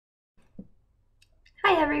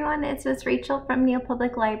Hi everyone, it's Miss Rachel from Neal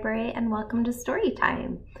Public Library and welcome to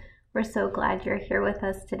Storytime. We're so glad you're here with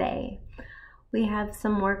us today. We have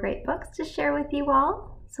some more great books to share with you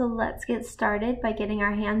all, so let's get started by getting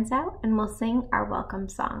our hands out and we'll sing our welcome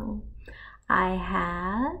song. I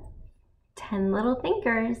have 10 little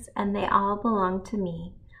fingers and they all belong to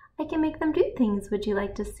me. I can make them do things, would you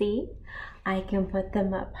like to see? I can put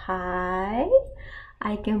them up high,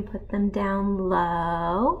 I can put them down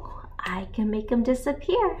low, I can make them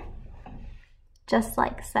disappear, just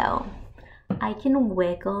like so. I can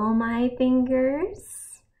wiggle my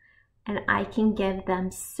fingers and I can give them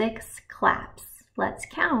 6 claps. Let's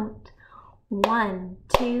count. 1,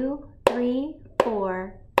 2, 3,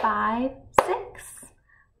 4, 5, 6.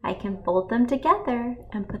 I can fold them together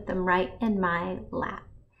and put them right in my lap.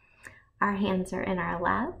 Our hands are in our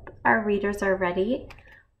lap. Our readers are ready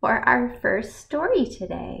for our first story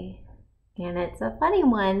today. And it's a funny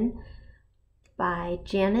one by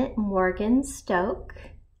Janet Morgan Stoke.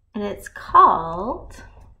 And it's called,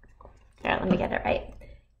 here, let me get it right,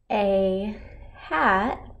 A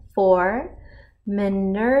Hat for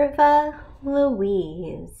Minerva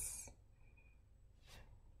Louise.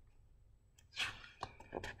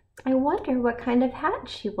 I wonder what kind of hat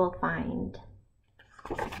she will find.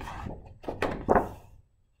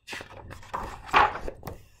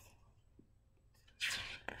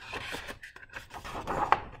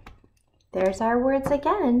 There's our words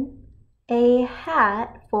again. A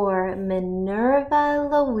hat for Minerva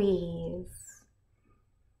Louise.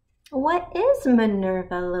 What is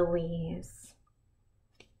Minerva Louise?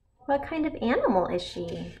 What kind of animal is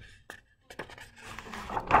she?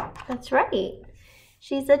 That's right.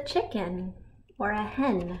 She's a chicken or a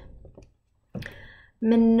hen.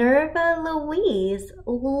 Minerva Louise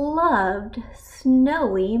loved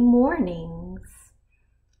snowy mornings.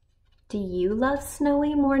 Do you love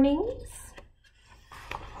snowy mornings?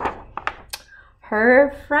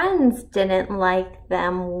 Her friends didn't like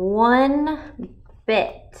them one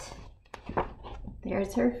bit.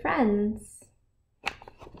 There's her friends.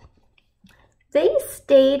 They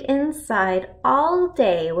stayed inside all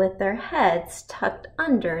day with their heads tucked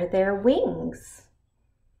under their wings.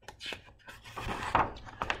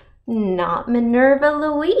 Not Minerva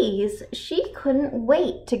Louise. She couldn't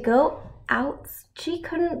wait to go out. She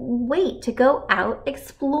couldn't wait to go out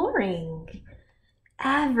exploring.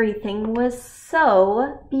 Everything was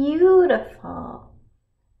so beautiful.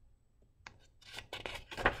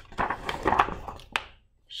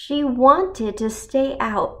 She wanted to stay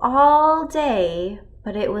out all day,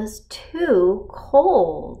 but it was too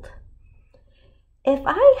cold. If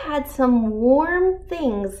I had some warm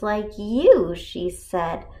things like you, she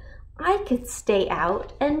said, I could stay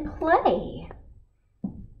out and play.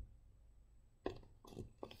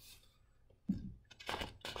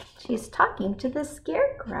 She's talking to the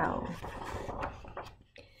scarecrow.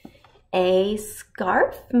 A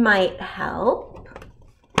scarf might help,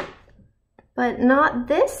 but not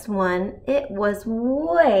this one. It was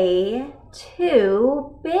way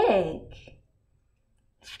too big.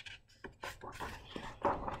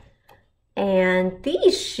 And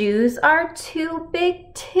these shoes are too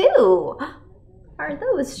big too. Are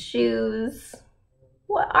those shoes?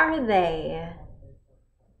 What are they?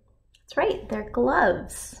 That's right, they're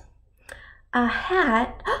gloves. A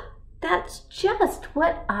hat, that's just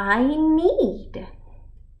what I need.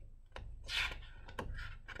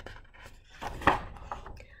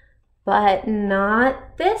 But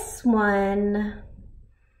not this one.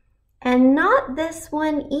 And not this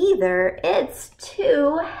one either. It's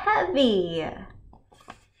too heavy.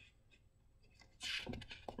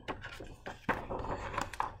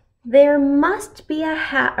 There must be a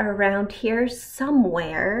hat around here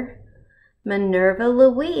somewhere. Minerva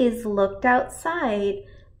Louise looked outside.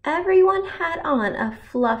 Everyone had on a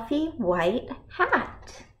fluffy white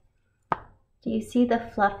hat. Do you see the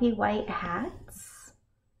fluffy white hats?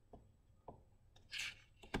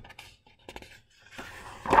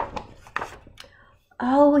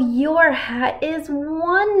 Oh, your hat is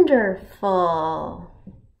wonderful.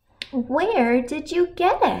 Where did you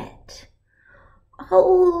get it?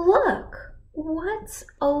 Oh, look, what's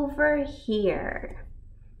over here?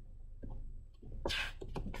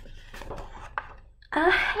 A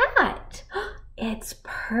hat. It's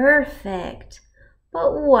perfect.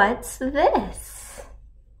 But what's this?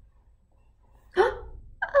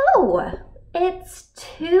 Oh, it's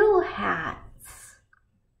 2 hats.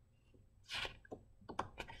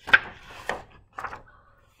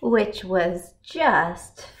 Which was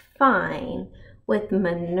just fine with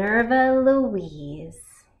Minerva Louise.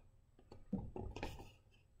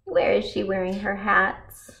 Where is she wearing her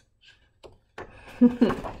hats?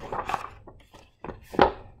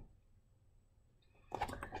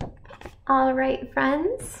 All right,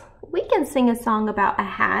 friends, we can sing a song about a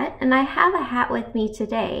hat, and I have a hat with me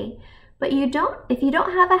today, but if you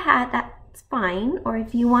don't have a hat, that's fine, or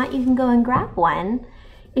if you want, you can go and grab one.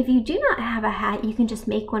 If you do not have a hat, you can just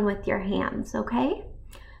make one with your hands, okay?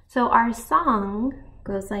 So our song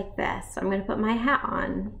goes like this. I'm going to put my hat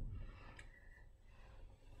on.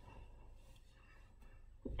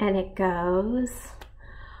 And it goes,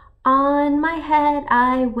 on my head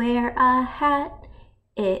I wear a hat.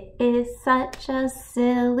 It is such a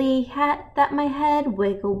silly hat that my head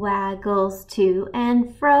wiggle waggles to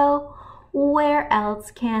and fro. Where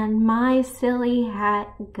else can my silly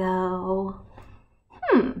hat go?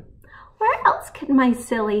 Where else could my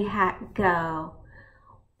silly hat go?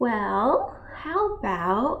 Well, how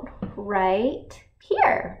about right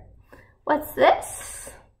here? What's this?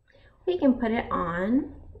 We can put it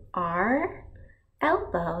on our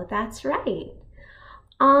elbow. That's right.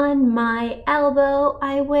 On my elbow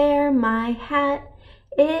I wear my hat.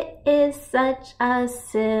 It is such a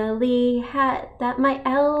silly hat that my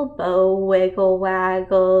elbow wiggle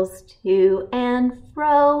waggles to and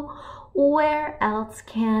fro. Where else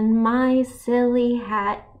can my silly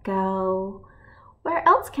hat go? Where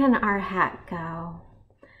else can our hat go?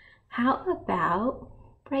 How about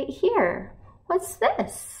right here? What's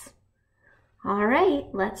this? All right,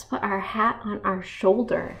 let's put our hat on our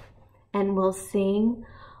shoulder and we'll sing,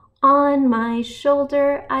 on my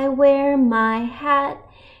shoulder I wear my hat.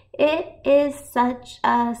 It is such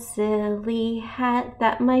a silly hat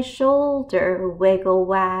that my shoulder wiggle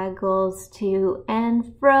waggles to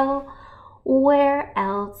and fro. Where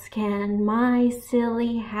else can my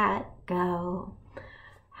silly hat go?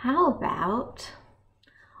 How about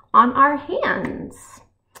on our hands?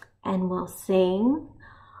 And we'll sing,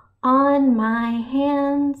 on my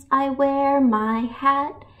hands I wear my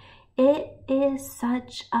hat. It is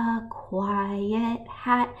such a quiet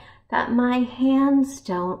hat that my hands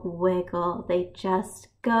don't wiggle. They just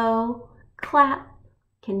go clap.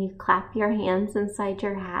 Can you clap your hands inside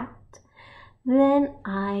your hat? Then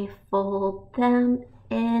I fold them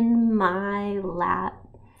in my lap.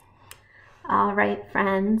 All right,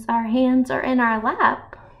 friends, our hands are in our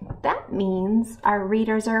lap. That means our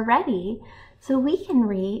readers are ready, so we can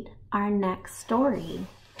read our next story.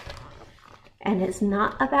 And it's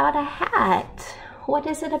not about a hat. What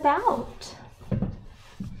is it about?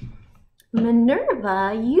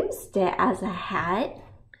 Minerva used it as a hat.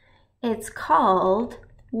 It's called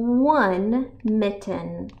One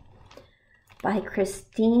Mitten by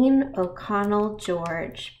Christine O'Connell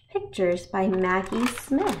George. Pictures by Maggie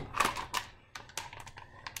Smith.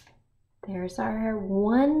 There's our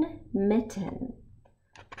one mitten.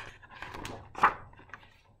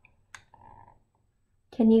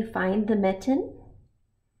 Can you find the mitten?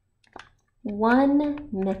 One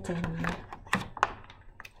mitten.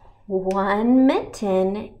 One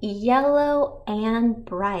mitten, yellow and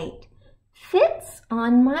bright, fits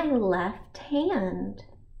on my left hand.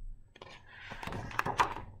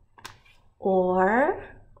 Or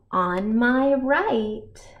on my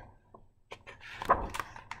right.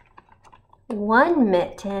 One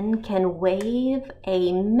mitten can wave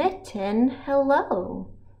a mitten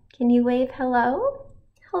hello. Can you wave hello?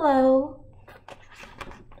 Hello.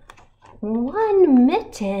 One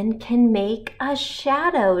mitten can make a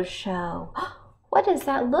shadow show. What does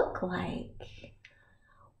that look like?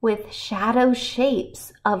 With shadow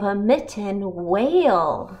shapes of a mitten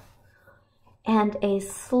whale and a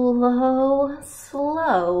slow,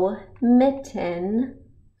 slow mitten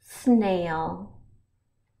snail.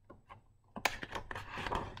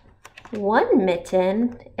 One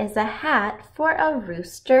mitten is a hat for a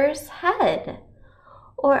rooster's head,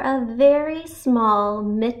 or a very small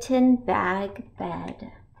mitten bag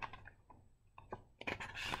bed.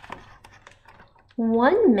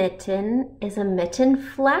 One mitten is a mitten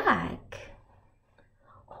flag.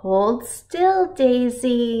 Hold still,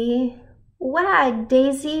 Daisy. Wag,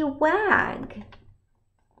 Daisy, wag.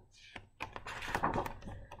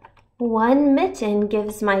 One mitten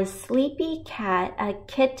gives my sleepy cat a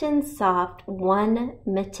kitten-soft one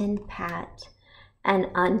mitten pat, and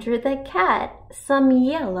under the cat some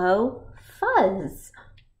yellow fuzz.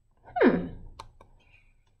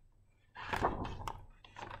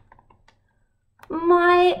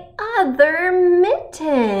 My other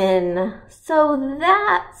mitten. So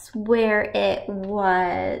that's where it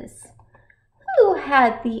was. Who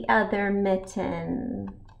had the other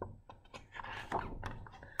mitten?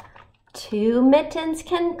 Two mittens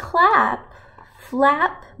can clap,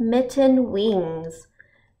 flap mitten wings,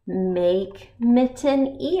 make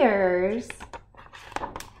mitten ears.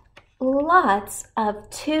 Lots of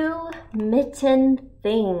two mitten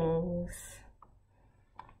things.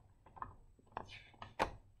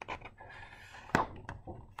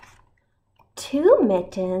 Two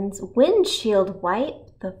mittens windshield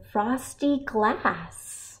wipe the frosty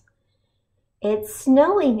glass. It's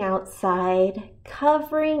snowing outside,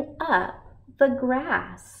 covering up the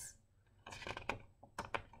grass.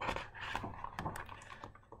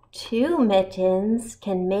 Two mittens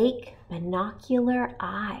can make binocular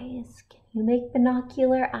eyes. Can you make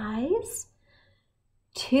binocular eyes?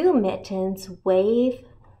 Two mittens wave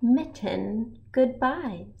mitten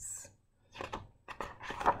goodbyes.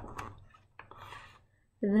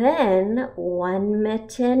 Then one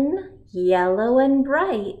mitten, yellow and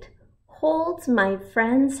bright, holds my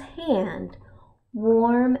friend's hand,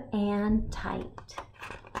 warm and tight.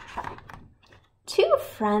 Two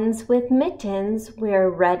friends with mittens,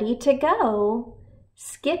 we're ready to go,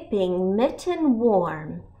 skipping mitten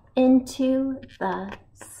warm into the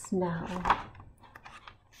snow.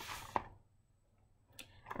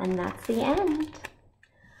 And that's the end.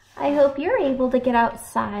 I hope you're able to get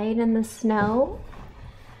outside in the snow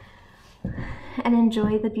and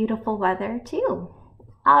enjoy the beautiful weather too.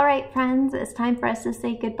 All right, friends, it's time for us to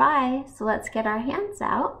say goodbye. So let's get our hands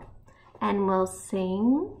out and we'll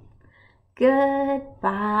sing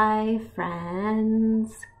goodbye,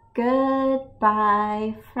 friends.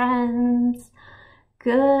 Goodbye, friends.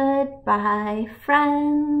 Goodbye,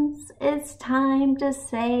 friends. It's time to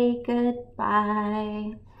say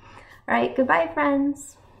goodbye. All right, goodbye,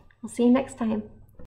 friends. We'll see you next time.